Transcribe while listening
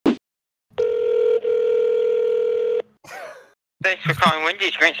Thanks for calling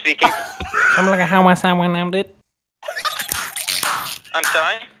Wendy's. Grant speaking. I'm like a how someone named it. I'm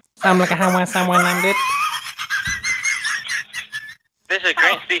sorry? I'm like a how someone named it. This is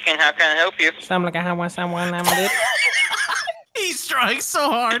Grant speaking. How can I help you? I'm like a how someone named it. He's trying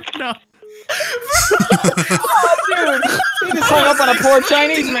so hard. No. Oh, dude, he just hung up on a poor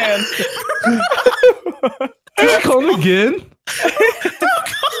Chinese man. Call him again.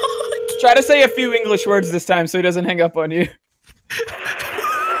 Try to say a few English words this time so he doesn't hang up on you.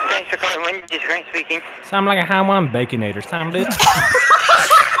 Thanks for calling Wendy's. Grant speaking. I'm like a how I'm baconator. Sound it.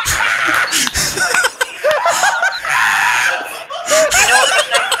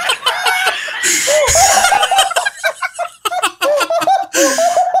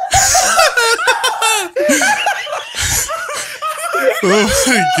 Oh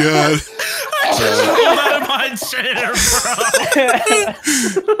my god. I just pulled out of my chair,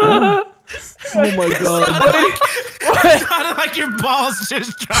 bro. Oh my god. It sounded like your balls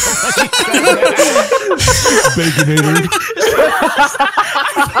just dropped. Baconator.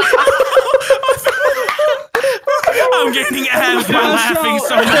 I'm getting abs by laughing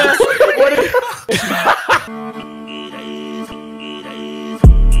so much.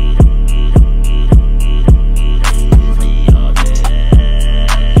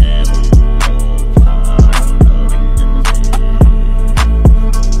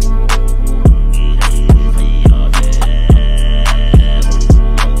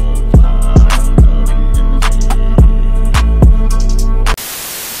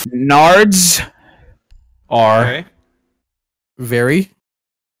 Nards are very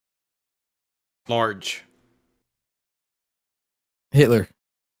large. Hitler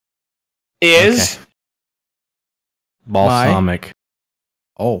is balsamic.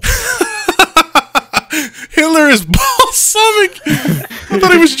 Oh. Hitler is balsamic. I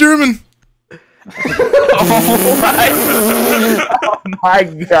thought he was German. Oh my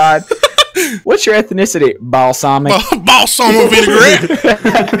god. What's your ethnicity? Balsamic. Balsamic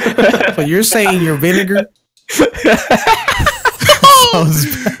vinaigrette. But you're saying you're vinegar?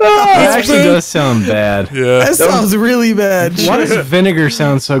 That actually does sound bad. Yeah. That sounds really bad. Why does vinegar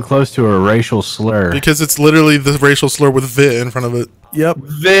sound so close to a racial slur? Because it's literally the racial slur with "vit" in front of it. Yep.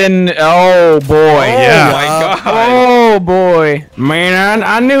 Oh boy. Yeah. My god. Oh boy. Man,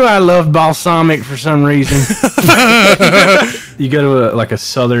 I knew I loved balsamic for some reason. You go to a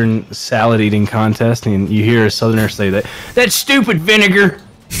southern salad eating contest and you hear a southerner say that stupid vinegar.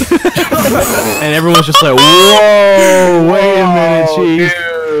 And everyone's just like, whoa, wait a minute, chief.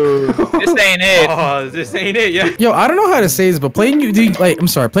 This ain't it. Oh, this ain't it yet. Yo, I don't know how to say this, but playing with you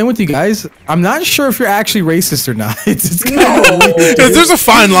guys, I'm not sure if you're actually racist or not. It's kind of weird. There's a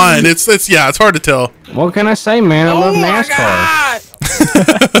fine line. It's hard to tell. What can I say, man? I love NASCAR.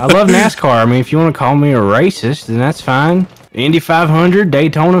 I love NASCAR. I mean, if you want to call me a racist, then that's fine. Indy 500,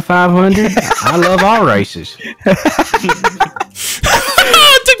 Daytona 500. I love all races. It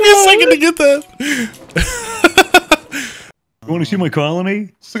took me a second to get that. You want to see my colony?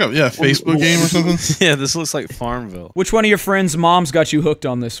 It's like a Facebook game or something. Yeah, this looks like Farmville. Which one of your friends' moms got you hooked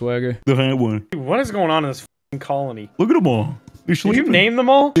on this, Swagger? The high one. What is going on in this colony? Look at them all. They're Did you sleeping. name them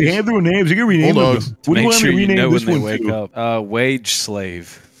all? They have their names. You can rename them. Bulldogs. What do you Make want sure me to you rename know this when they one wake to? up. Wage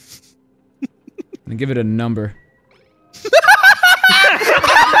slave. And give it a number. Give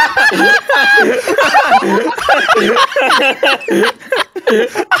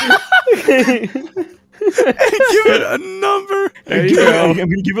it a number. There you go. I'm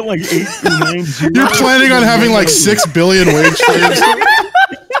gonna give it like 8 or 9 zeros. You're planning on having like 6 billion wage slaves.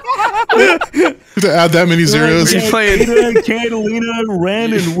 To add that many zeros. You're playing. Catalina,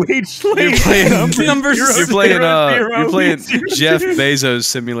 Ren, and Wade Slave. You're playing. Numbers. You're playing. You're playing Zero, Jeff zero. Bezos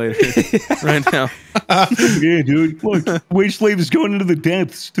simulator right now. Yeah, dude. Look, Wade Slave is going into the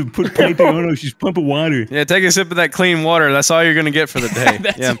depths to put painting on her. She's pumping water. Yeah, take a sip of that clean water. That's all you're gonna get for the day.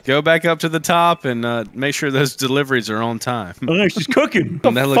 Yeah, go back up to the top and make sure those deliveries are on time. Oh, she's cooking.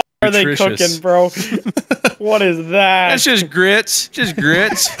 And that looks Are they nutritious. cooking, bro? What is that? That's just grits. Just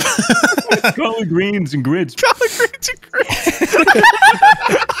grits. Collard greens and grits.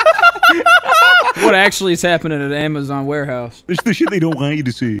 What actually is happening at Amazon warehouse? It's the shit they don't want you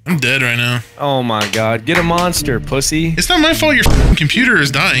to see. I'm dead right now. Oh my god, get a monster, pussy. It's not my fault your f***ing computer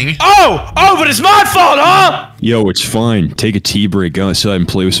is dying. Oh, but it's my fault, huh? Yo, it's fine. Take a tea break, go outside and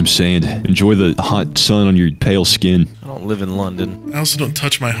play with some sand. Enjoy the hot sun on your pale skin. I don't live in London. I also don't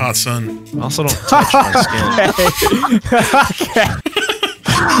touch my hot sun. I also don't touch my skin.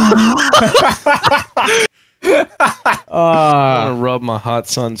 I want to rub my hot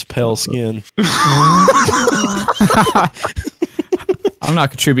son's pale skin. I'm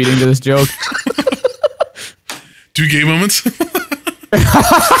not contributing to this joke. 2 gay moments. Yeah,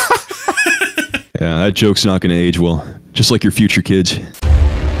 that joke's not gonna age well. Just like your future kids.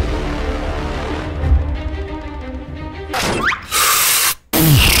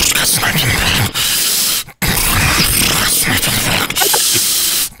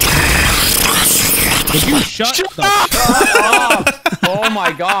 Would you shut up? Oh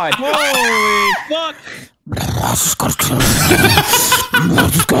my god. Holy fuck!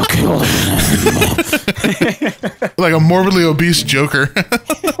 Like a morbidly obese Joker.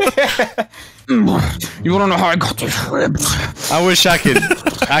 You wanna know how I got this ribs? I wish I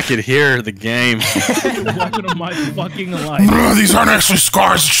could hear the game. Welcome to my fucking life. These aren't actually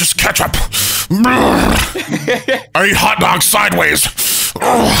scars, it's just ketchup. I eat hot dogs sideways.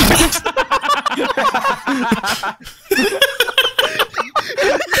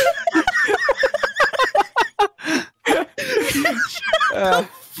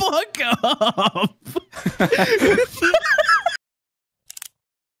 Fuck up.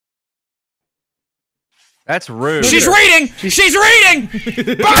 That's rude. She's reading! She's reading!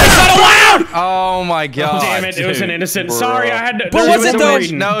 Burn not allowed! Oh my god. Damn it! It was an innocent. Sorry, I had to. But there was it no though?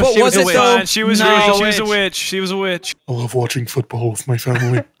 reason. No, But she was was it a though? witch. She was No. real. She was a witch. She was a witch. I love watching football with my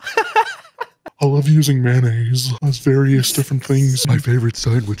family. I love using mayonnaise as various different things. My favorite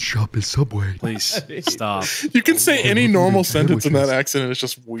sandwich shop is Subway. Please stop. You can say any normal sentence in that accent and it's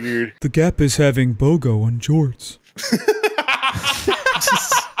just weird. The Gap is having BOGO on jorts.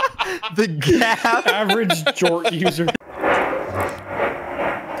 The Gap. Average jort user.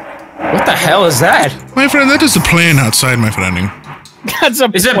 What the hell is that? My friend, that is a plane outside, my friending. That's a.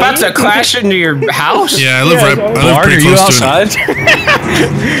 Is it about to crash into your house? Yeah, I live I live Bart, pretty are you close to it. outside?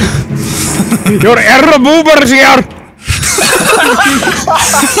 Your boobers here!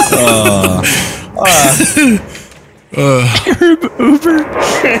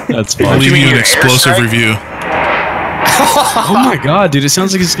 That's I'll fun. leave you an explosive review. Oh my god, dude! It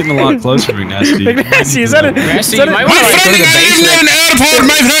sounds like it's getting a lot closer, McNasty. Nasty, is that a? Nasty, Is that you might a, My want to go to friending, the I live near basement. an airport,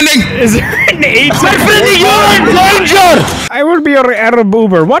 my friending! is there an eight? I will be your Arab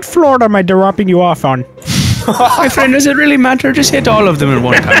Uber. What floor am I dropping you off on? My friend, does it really matter? Just hit all of them at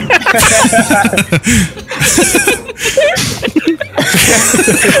one time.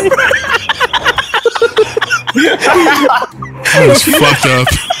 That's fucked up.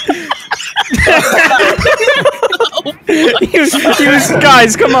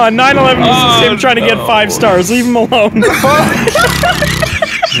 Guys, come on. 9/11 was him trying to get 5 stars. Leave him alone.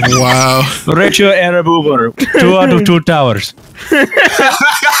 Wow. Rate your Arab Uber. 2 out of 2 towers.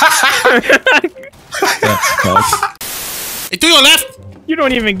 Hey, to your left! You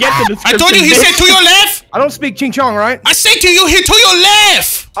don't even get the I description. told you he said to your left! I don't speak Ching Chong, right? I said to you here to your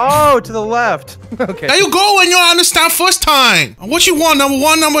left! Oh, to the left. Okay. There you go when you understand first time. What you want? Number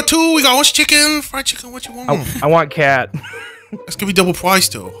 1, number 2, we got what's chicken, fried chicken, what you want? I want cat. That's gonna be double price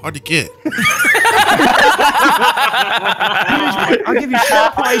though. Hard to get. I'll give you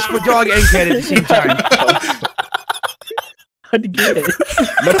short price for dog and cat at the same time. How'd you get it?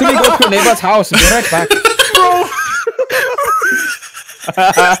 Let me go to a neighbor's house and be right back.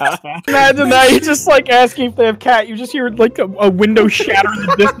 Imagine that. You just like asking if they have cat. You just hear like a window shatter in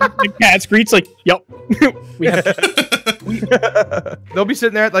the distance. The cat screech like, "Yep, we have." They'll be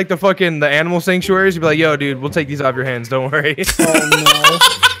sitting there at like the animal sanctuaries. You'll be like, yo, dude, we'll take these off your hands. Don't worry. It'd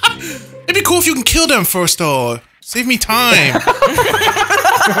be cool if you can kill them first though. Save me time.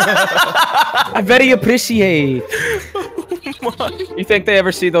 I very appreciate. You think they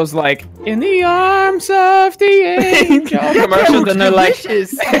ever see those like in the arms of the angel commercials and they're like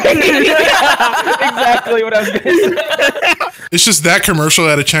exactly what I was gonna say. It's just that commercial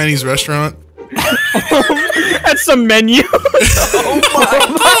at a Chinese restaurant. That's the menu.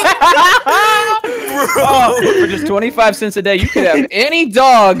 Oh, for just 25 cents a day, you could have any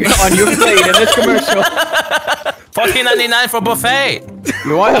dog on your plate in this commercial. $14.99 for buffet.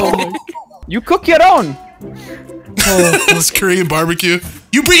 You want? You cook your own. This Korean barbecue.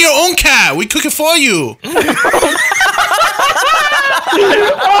 You bring your own cat. We cook it for you.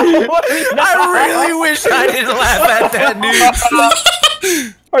 I really wish I didn't laugh at that,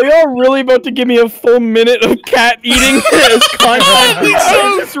 dude. Are y'all really about to give me a full minute of cat eating as content?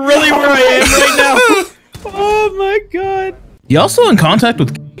 That's really where I am right now. Oh my god. You also in contact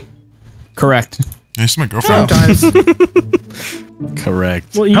with? Correct. This is my girlfriend. Sometimes.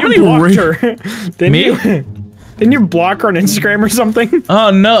 Correct. Well, you blocked her. Didn't you? Didn't you block her on Instagram or something?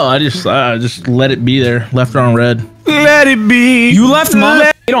 Oh no, I just let it be there. Left it on red. Let it be. You left mom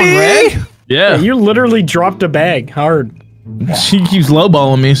on red? Yeah. You literally dropped a bag hard. She keeps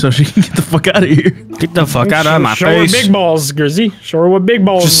lowballing me so she can get the fuck out of here. Get the fuck out of my Show her face. big balls, Grizzy. Show her what big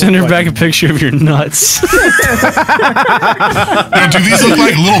balls. Just send her back a picture of your nuts. Yo, do these look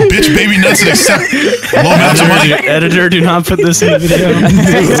like little bitch baby nuts that accept low amounts of money? Editor, do not put this in video.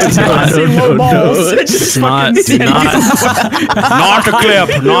 It's not a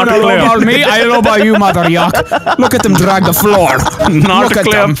clip. Not a clip. me, I lowball you, mother yuck. Look at them drag the floor. Not a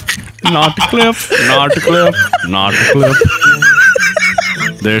clip. Not a clip. Not a clip. Not a clip.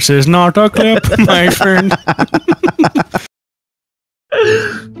 This is not a clip, my friend.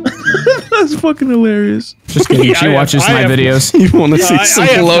 That's fucking hilarious. Just kidding. She watches my videos. You want to see some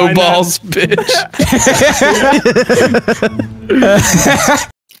I low find balls, bitch?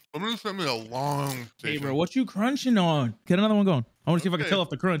 I'm gonna send me a long. Hey, bro, what you crunching on? Get another one going. I want to see if I can tell off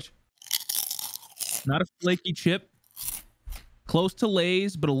the crunch. Not a flaky chip. Close to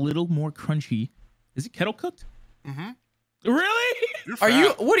Lay's, but a little more crunchy. Is it kettle cooked? Mm-hmm. Really? Are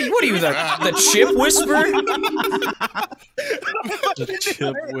you? What are you? The chip whisperer? The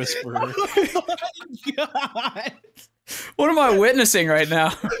chip whisperer. God. What am I witnessing right now?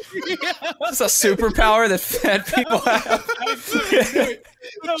 Is this a superpower that fat people have?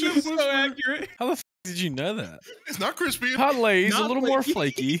 That was so accurate. How the f did you know that? It's not crispy. Hot Lay's, a little more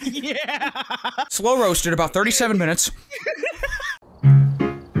flaky. Yeah. Slow roasted, about 37 minutes.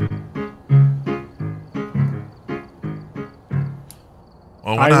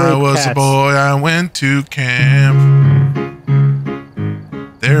 Well, when I was a boy, I went to camp.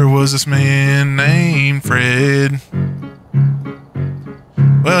 There was this man named Fred.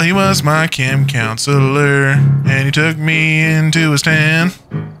 Well, he was my camp counselor, and he took me into his tent.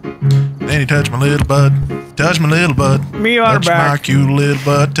 Then he touched my little butt, touched my little butt, touched my cute little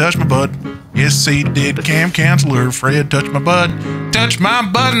butt, touched my butt. Yes, he did. Camp counselor Fred touched my butt,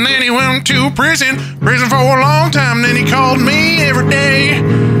 and then he went to prison for a long time. Then he called me every day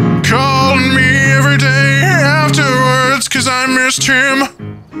afterwards, 'cause I missed him.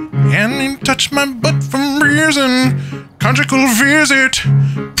 And he touched my butt from prison, conjugal visit,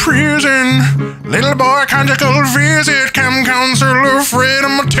 prison. Little boy, conjugal visit, camp counselor Fred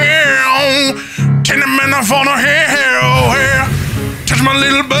in my town. 10 minutes for the hell, touch my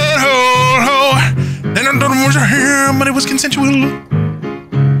little butthole. Then I thought it was him, but it was consensual.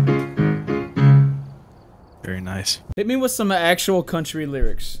 Very nice. Hit me with some actual country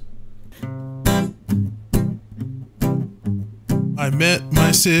lyrics. I met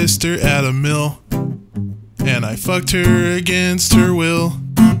my sister at a mill, and I fucked her against her will.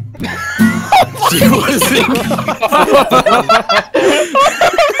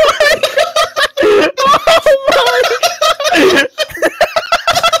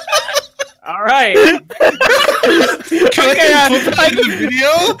 All right. Okay,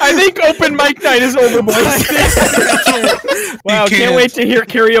 I think open mic night is over, boys. Wow, can't wait to hear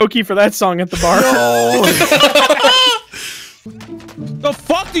karaoke for that song at the bar. The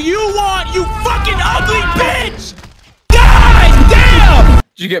fuck do you want, you fucking ugly bitch? God damn!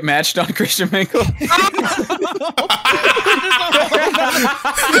 Did you get matched on Christian Mingle? Fuck,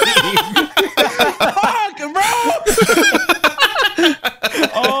 bro!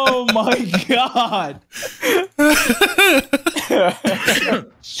 Oh my god!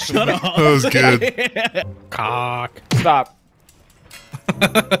 Shut up. That was good. Cock. Stop.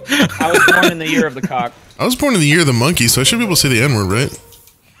 I was born in the year of the cock. I was born in the year of the monkey, so I should be able to say the N-word, right?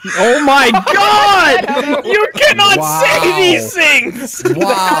 Oh my god! You cannot say these things!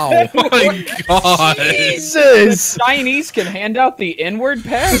 Wow. Oh my god. Jesus! Chinese can hand out the N-word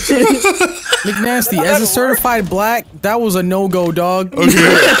pass? McNasty, as a certified black, that was a no-go, dog. Okay,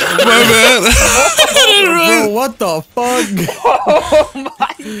 my bad. Bro, what the fuck? Oh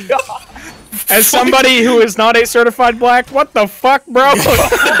my god! As somebody who is not a certified black, what the fuck, bro?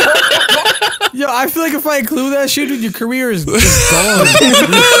 Yo, I feel like if I include that shit, dude, your career is just gone.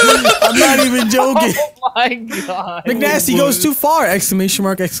 I'm not even joking. Oh my god. McNasty goes too far! Exclamation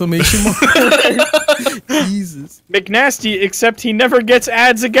mark, exclamation mark. Jesus. McNasty, except he never gets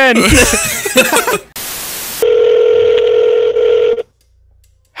ads again.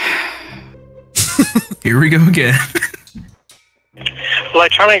 Here we go again.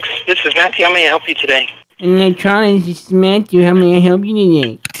 Electronics, this is Matthew. How may I help you today? Electronics, this is Matthew. How may I help you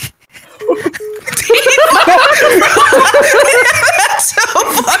today?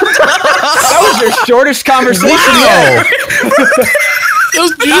 That was your shortest conversation yet. You're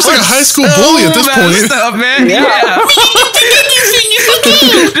just like a high school bully at this point. Stuff, man. Yeah.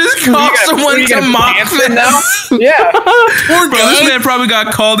 Just call someone to mock them now. Yeah. Poor bro, this man probably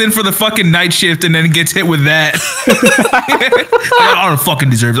got called in for the fucking night shift and then gets hit with that. I don't fucking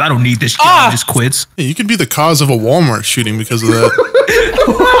deserve it. I don't need this job. Just quits. Hey, you could be the cause of a Walmart shooting because of that.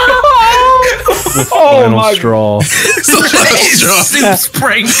 Final straw.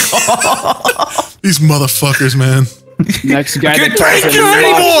 These motherfuckers, man. Next guy Can't that take it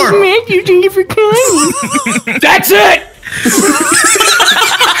anymore. Man, you think it for coming? That's it!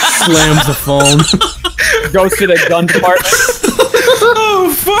 Slams the phone. Goes to the gun department. Oh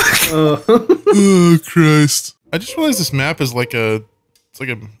fuck! Oh Christ! I just realized this map is like a, it's like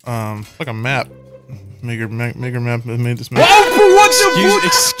a map. Maker map made this map.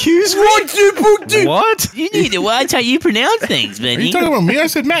 Excuse me? What? You need to watch how you pronounce things, Are you buddy. talking about me? I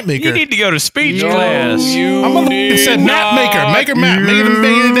said map maker. You need to go to speech class. I'm a said map maker. Make a map. Make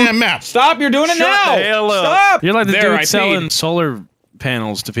a damn map. Stop! You're doing it now. the hell up. Stop! You're like the There, I dude selling peed. solar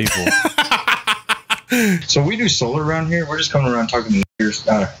panels to people. So we do solar around here. We're just coming around talking to neighbors.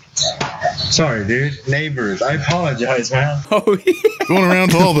 Sorry, dude. Neighbors. I apologize, man. Oh, Going around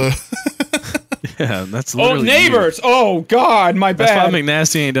to all the. Yeah, that's literally oh, neighbors! Oh God, my That's bad. why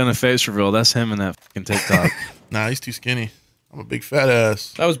McNasty ain't done a face reveal. That's him in that fucking TikTok. Nah, he's too skinny. I'm a big fat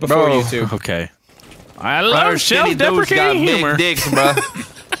ass. That was before you two. Okay. I love self-deprecating humor. Dicks, bro.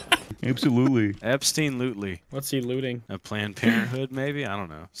 Absolutely. Epstein Lutely. What's he looting? A Planned Parenthood, maybe? I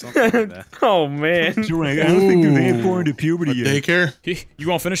don't know. Something like that. Oh man. That's right. I don't think they're that far into puberty yet. Daycare? You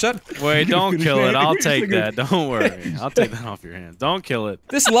won't finish that? Wait, don't kill it. I'll take Second. that. Don't worry. I'll take that off your hands. Don't kill it.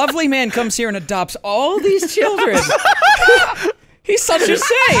 This lovely man comes here and adopts all these children. He's such a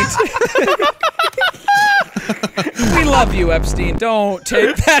saint. We love you, Epstein. Don't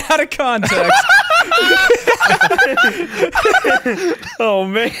take that out of context. Oh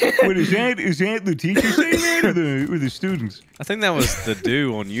man. Wait, is that the teacher saying that or the students? I think that was the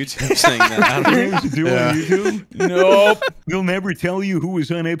dude on YouTube saying that. I don't That was the dude on YouTube? Nope. They'll never tell you who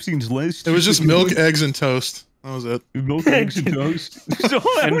was on Epstein's list. It was just milk, eggs, and toast. That was it. Milk, eggs, and toast. So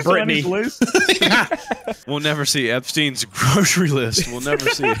that And was Brittany. on his list. We'll never see Epstein's grocery list. We'll never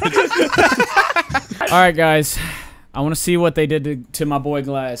see it. All right, guys. I want to see what they did to my boy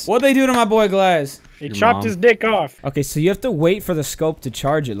Glass. What'd they do to my boy Glass? He chopped his dick off. Okay, so you have to wait for the scope to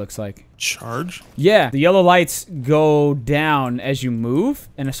charge, it looks like. Charge? Yeah, the yellow lights go down as you move,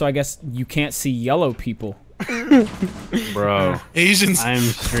 and so I guess you can't see yellow people. Bro. Asians. I'm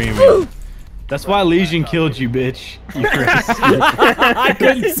streaming. That's why Legion killed you, bitch. You crazy. I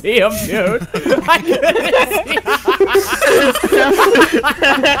couldn't see him, dude. I couldn't see him.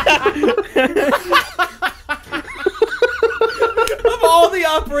 Of all the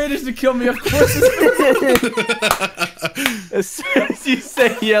operators to kill me, of course. As soon as you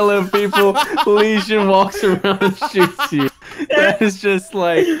say yellow people, Legion walks around and shoots you. That is just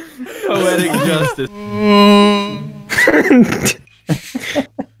like poetic justice.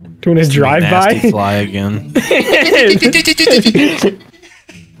 Doing his drive-by. Nasty fly again. The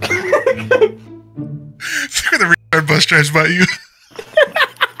retard bus drives by you.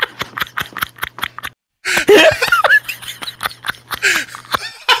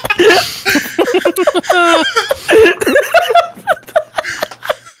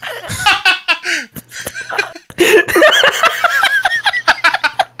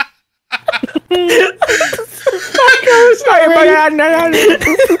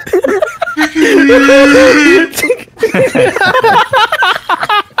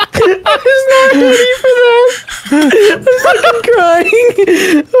 I was not ready for that. I'm fucking crying.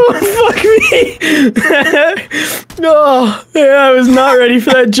 Oh, fuck me. Oh, yeah, I was not ready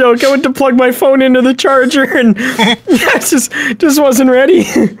for that joke. I went to plug my phone into the charger and I just wasn't ready.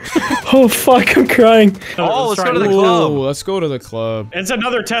 Oh, fuck, I'm crying. Oh, let's go to the club. Let's go to the club. It's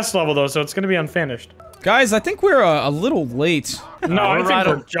another test level, though, so it's going to be unfinished. Guys, I think we're a little late. No, I we're think right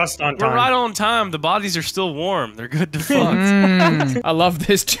we're on- just on We're time. right on time. The bodies are still warm. They're good to fuck. I love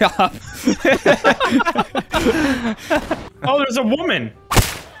this job. Oh, there's a woman.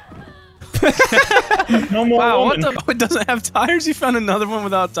 No more Wow, woman. what the? Oh, it doesn't have tires? You found another one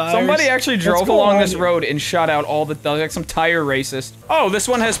without tires? Somebody actually drove go along on. this road and shot out all the like some tire racist. Oh, this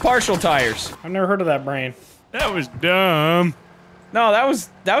one has partial tires. I've never heard of that brain. That was dumb. No, that was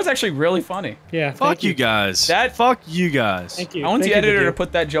actually really funny. Yeah, Fuck thank you guys. That- Fuck you guys. Thank you. I want Thank the you, editor to Vicky.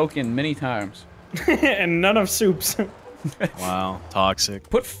 put that joke in many times. And none of Soup's. Wow, toxic.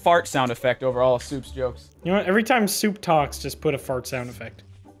 Put fart sound effect over all of Soup's jokes. You know what? Every time Soup talks, just put a fart sound effect.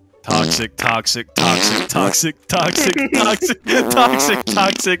 Toxic, toxic, toxic, toxic, toxic, toxic, toxic,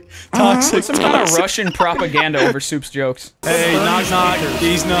 toxic, toxic. Some kind of Russian propaganda over Soup's jokes. Hey, knock knock,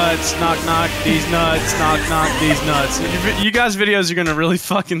 these nuts, knock knock, these nuts, knock knock, these nuts. You guys' videos are gonna really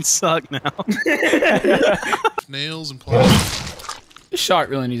fucking suck now. Nails and plastic. This shark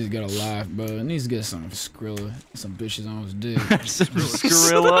really needs to get a life, bro. It needs to get some Skrilla, some bitches on his dick.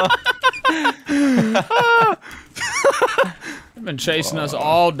 Skrilla. They've been chasing us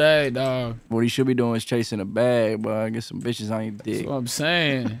all day, dog. What he should be doing is chasing a bag, boy. Get some bitches on your dick. That's what I'm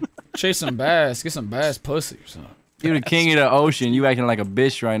saying. Chase some bass. Get some bass pussy or something. You the king of the ocean. You acting like a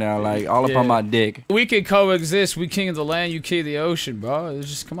bitch right now, like all up on my dick. We could coexist. We king of the land. You king of the ocean, bro. It's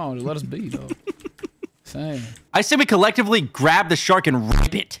just come on, just let us be, dog. Same. I say we collectively grab the shark and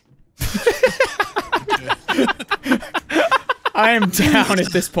rip it. I am down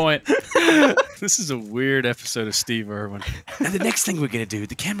at this point. This is a weird episode of Steve Irwin. And the next thing we're gonna do,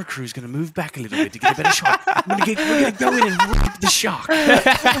 the camera crew is gonna move back a little bit to get a better shot. We're gonna go in and rip the shark.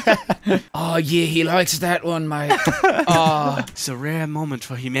 Oh yeah, he likes that one, mate. It's a rare moment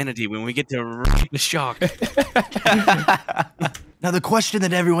for humanity when we get to rip the shark. Now the question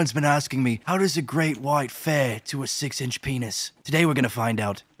that everyone's been asking me, how does a great white fare to a 6-inch penis? Today we're gonna find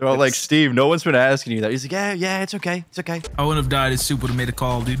out. They're all like, Steve, no one's been asking you that. He's like, yeah, it's okay, it's okay. I wouldn't have died if Soup would have made a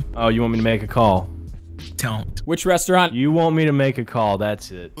call, dude. Oh, you want me to make a call? Don't. Which restaurant? You want me to make a call, that's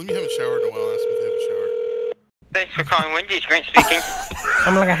it. When you haven't showered in a while, ask me if they have a shower. Thanks for calling Wendy's. Grant speaking.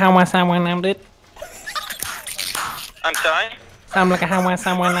 I'm like, how was someone named it? I'm sorry? I'm like, how was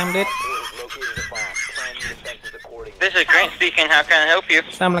someone named it? This is Grant speaking. How can I help you?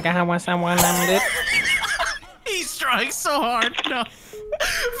 I'm like, how was someone named it? He's trying so hard. No.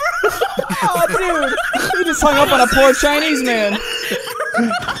 Oh, dude. He just hung up on a poor Chinese man.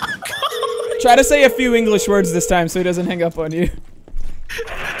 Try to say a few English words this time so he doesn't hang up on you.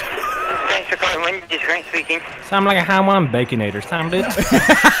 Thanks for calling Wendy's. Grant speaking. I'm like, how on Baconator, sound it? You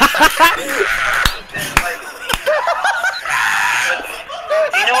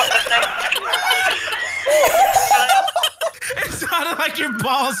know what this thing? It sounded like your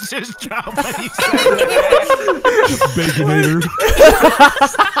balls just dropped when you said Baconator.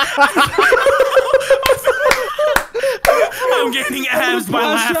 I'm getting abs by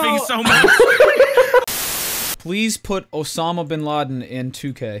laughing so much. Please put Osama bin Laden in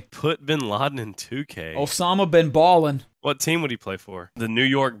 2K. Put bin Laden in 2K. Osama bin Ballin. What team would he play for? The New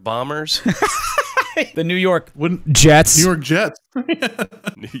York Bombers? The New York Jets. New York Jets.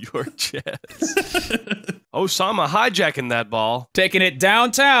 New York Jets. Osama hijacking that ball. Taking it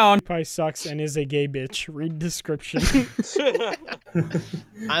downtown. Probably sucks and is a gay bitch. Read description.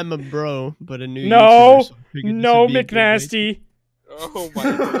 I'm a bro, but a new No, YouTuber, so I figured this no, would be a good way McNasty. Oh my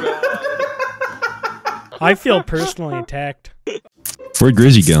god. I feel personally attacked. Where'd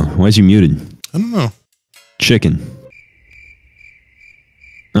Grizzy go? Why is he muted? I don't know. Chicken.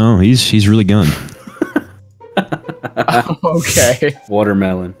 Oh, he's really gone. Okay.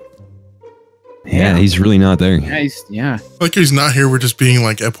 Watermelon. Yeah, he's really not there. Yeah. Like he's not here. We're just being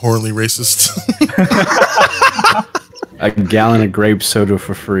like abhorrently racist. A gallon of grape soda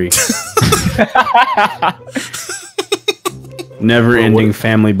for free. Never-ending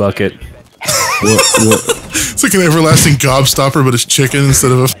family bucket. It's like an everlasting gobstopper, but it's chicken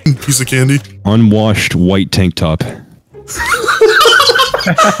instead of a piece of candy. Unwashed white tank top.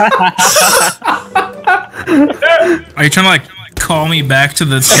 Are you trying to like call me back to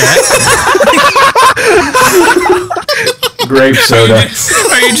the chat? Grape soda.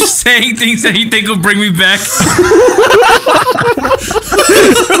 Are you just saying things that you think will bring me back?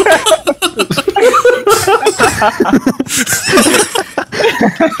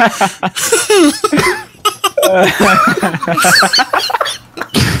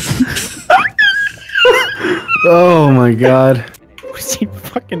 Oh my god. Was he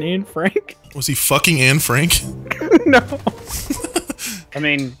fucking Anne Frank? Was he fucking Anne Frank? No. I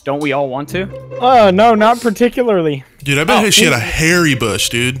mean, don't we all want to? Oh, no, not particularly. Dude, I bet she had a hairy bush,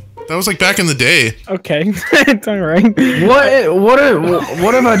 dude. That was like back in the day. Okay, it's alright.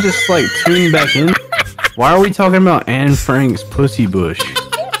 What if I just like tuned back in? Why are we talking about Anne Frank's pussy bush?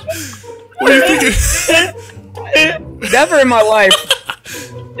 What are you thinking? Never in my life.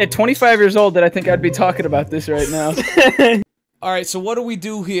 At 25 years old, did I think I'd be talking about this right now? All right, so what do we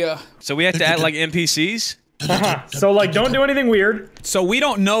do here? So we have to act like NPCs? So, like, don't do anything weird. So we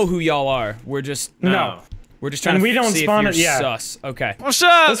don't know who y'all are. We're just No. We're just trying And to we don't see spawn if it. you're Yeah. sus. Okay. What's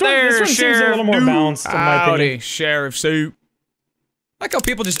up This there, one seems a little more balanced, in my Howdy, opinion. Sheriff Soup. I like how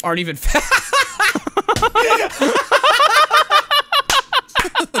people just aren't even.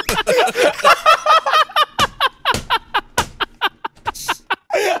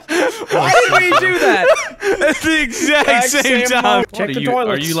 exact same time. Check What, the are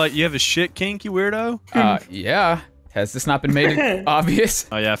toilets. you like, you have a shit kink, you weirdo? Yeah. Has this not been made obvious?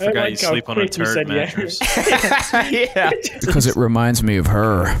 Oh yeah, I forgot you sleep on a turd mattress. Yeah. Because it reminds me of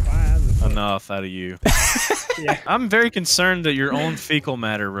her. Enough out of you. I'm very concerned that your own fecal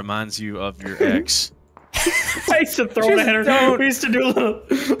matter reminds you of your ex. I used to throw it at her. We used to do a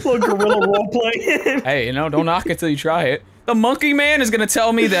little gorilla roleplay. Hey, you know, don't knock it till you try it. The monkey man is gonna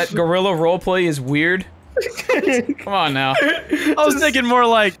tell me that gorilla roleplay is weird. Come on now. I was thinking more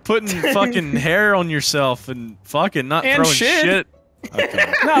like putting fucking hair on yourself and fucking not And throwing shit. shit.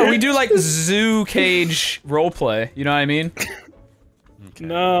 Okay. No, we do like zoo cage roleplay. You know what I mean?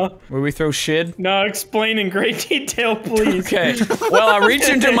 No. Where we throw shit. No, explain in great detail, please. Okay. Well, I reach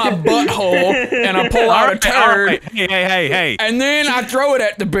into my butthole and I pull out a turd. Hey. And then I throw it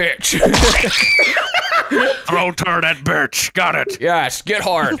at the bitch. Throw turd at bitch. Got it. Yes, get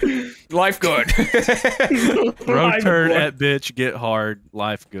hard. Life good. Throw turd at bitch. Get hard.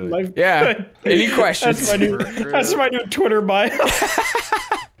 Life good. Yeah. Any questions? That's my new Twitter bio.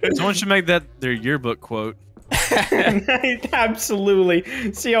 Someone should make that their yearbook quote.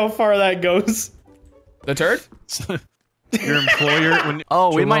 Absolutely. See how far that goes. The turd? Your employer. When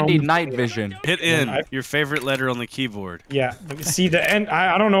we might need night vision. Hit N. Your favorite letter on the keyboard. Yeah. See the end.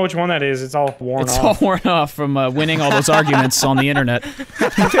 I don't know which one that is. It's all worn It's off. all worn off from winning all those arguments on the internet.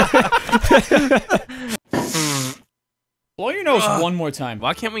 Blow your nose one more time.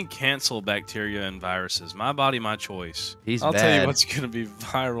 Why can't we cancel bacteria and viruses? My body, my choice. I'll tell bad. you what's gonna be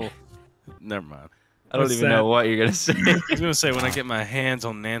viral. Never mind. I don't even know what you're gonna say. I was gonna say when I get my hands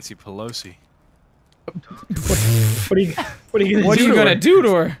on Nancy Pelosi. What are you gonna do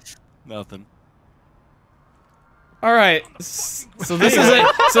to her? Nothing. All right. So this is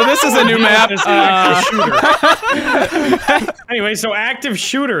a new map. Anyway, so active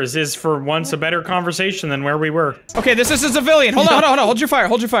shooters is for once a better conversation than where we were. Okay, this is a civilian. Hold on. Hold your fire.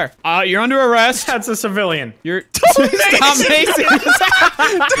 Hold your fire. You're under arrest. That's a civilian. You're stop macing.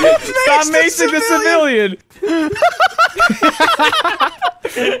 Stop macing the civilian.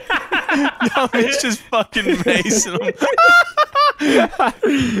 No, it's just fucking macing him. You're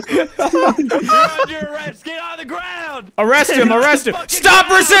under arrest. Get on the ground. Arrest him. Arrest him. Stop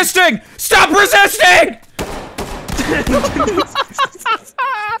resisting. Stop resisting.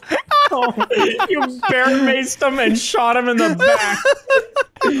 Oh, you bear maced him and shot him in the back.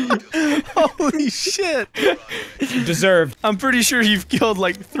 Holy shit. Deserved. I'm pretty sure you've killed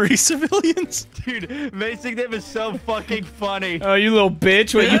like 3 civilians. Dude, macing them is so fucking funny. Oh, you little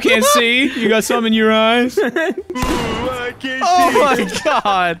bitch. What, you can't see? You got something in your eyes? Ooh, I can't Oh see. my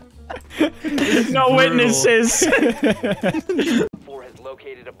god. No witnesses.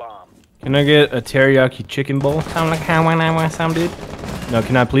 Can I get a teriyaki chicken bowl? Sound like how when I want some, dude? No,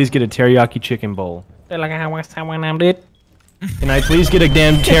 can I please get a teriyaki chicken bowl? Like how when I'm dude? Can I please get a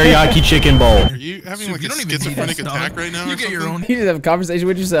damn teriyaki chicken bowl? Are you having like a schizophrenic attack right now? You get your own. You just have a conversation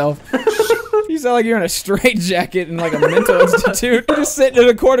with yourself. You sound like you're in a straitjacket in like a mental institute. You're just sitting in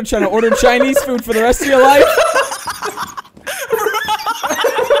a corner trying to order Chinese food for the rest of your life.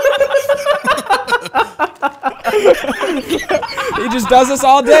 He just does this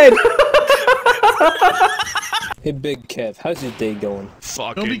all day. Hey, Big Kev, how's your day going?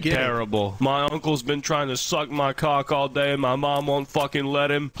 Fucking terrible. My uncle's been trying to suck my cock all day and my mom won't fucking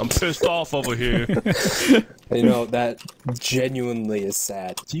let him. I'm pissed off over here. You know, that genuinely is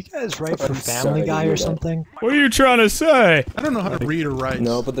sad. Do you guys write for Family Guy or something? What are you trying to say? I don't know how to read or write.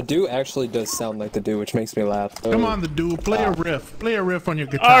 No, but the dude actually does sound like the dude, which makes me laugh. Come on, the dude. Play a riff. Play a riff on your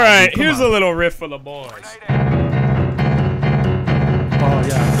guitar. All right, dude. here's Come a on. little riff for the boys. Oh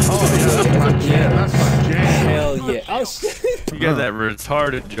yeah. Oh yeah. That's my jam. That's my jam. Hell yeah. You got that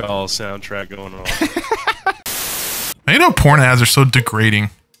retarded Jaws soundtrack going on. You know, porn ads are so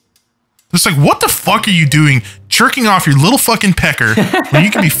degrading. It's like, what the fuck are you doing jerking off your little fucking pecker when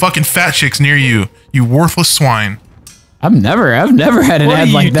you can be fucking fat chicks near you, you worthless swine? I've never had an What ad are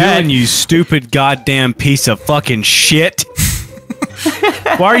you like that. doing, you stupid goddamn piece of fucking shit?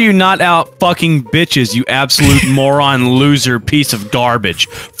 Why are you not out fucking bitches, you absolute moron loser piece of garbage?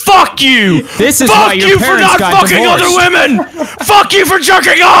 Fuck you! This is Fuck why your you for parents not got fucking divorced. other women! Fuck you for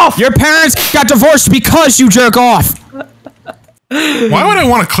jerking off! Your parents got divorced because you jerk off. Why would I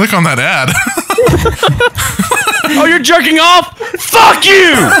want to click on that ad? Oh, you're jerking off? Fuck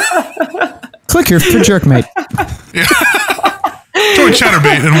you! Click here for jerk, mate. Join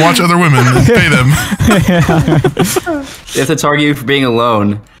Chatterbait and watch other women and pay them. You have to target you for being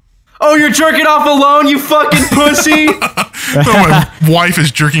alone. Oh, you're jerking off alone, you fucking pussy! No, my wife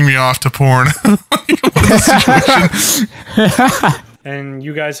is jerking me off to porn. What a situation. and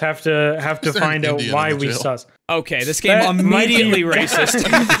you guys have to find out why we sus. Okay, this game immediately racist.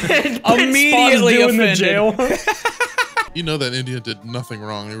 Immediately offended. in the jail. You know that India did nothing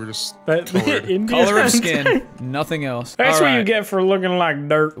wrong. They were just But colored. Color of skin, nothing else. That's All what you right. get for looking like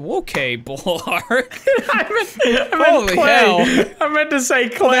dirt. Okay, Blark. I meant Holy clay. hell. I meant to say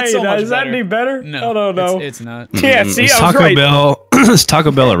clay. That's so much Is that better. any better? No, I don't know. It's not. Yeah, see, It's I was Taco right. Bell. It's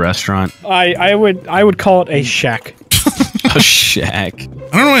Taco Bell a restaurant? I would call it a shack. A shack. I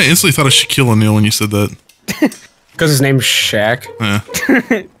don't know why I instantly thought of Shaquille O'Neal when you said that. Because his name's Shaq. Yeah.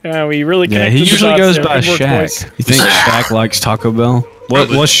 Yeah, we really Yeah, connected he the usually dots goes there. by Good work, Shaq. boys. You think Shaq likes Taco Bell?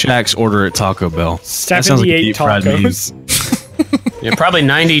 What's Shaq's order at Taco Bell? That sounds like a 78 deep fried meat. Yeah, probably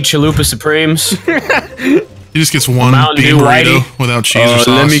 90 Chalupa Supremes. He just gets one Mountain bean Dew burrito Whitey. without cheese or sauce.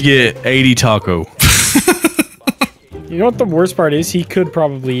 Let me get 80 taco. You know what the worst part is? He could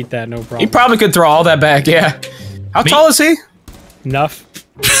probably eat that, no problem. He probably could throw all that back, yeah. How tall is he? Enough.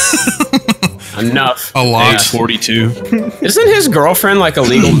 Enough. A lot. Age 42. Isn't his girlfriend like a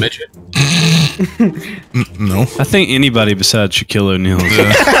legal midget? No. I think anybody besides Shaquille O'Neal is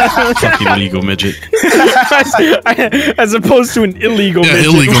a fucking legal midget. As opposed to an illegal midget.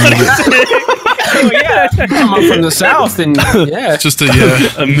 illegal midget. Oh, yeah. Come up from the south and yeah. It's just a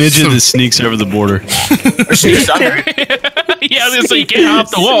A midget that sneaks over the border. Or sneaks under it. Yeah, so you can't hop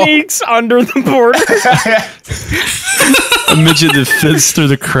the wall. Sneaks under the border. A midget that fits through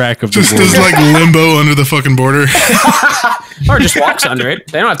the crack of the Just border. does like limbo under the fucking border. Or just walks under it.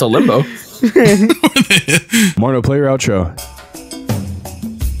 They don't have to limbo. Marno, play your outro.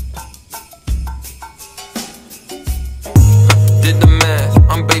 Did the math,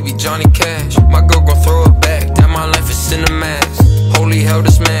 I'm baby Johnny Cash. My girl gon' throw it back, that my life is cinemax. Holy hell,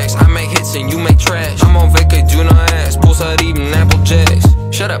 this max, I make hits and you make trash. I'm on vacay, do not ask, poolside eating Apple Jacks.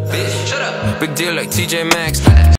 Shut up, bitch, shut up. Big deal like TJ Maxx.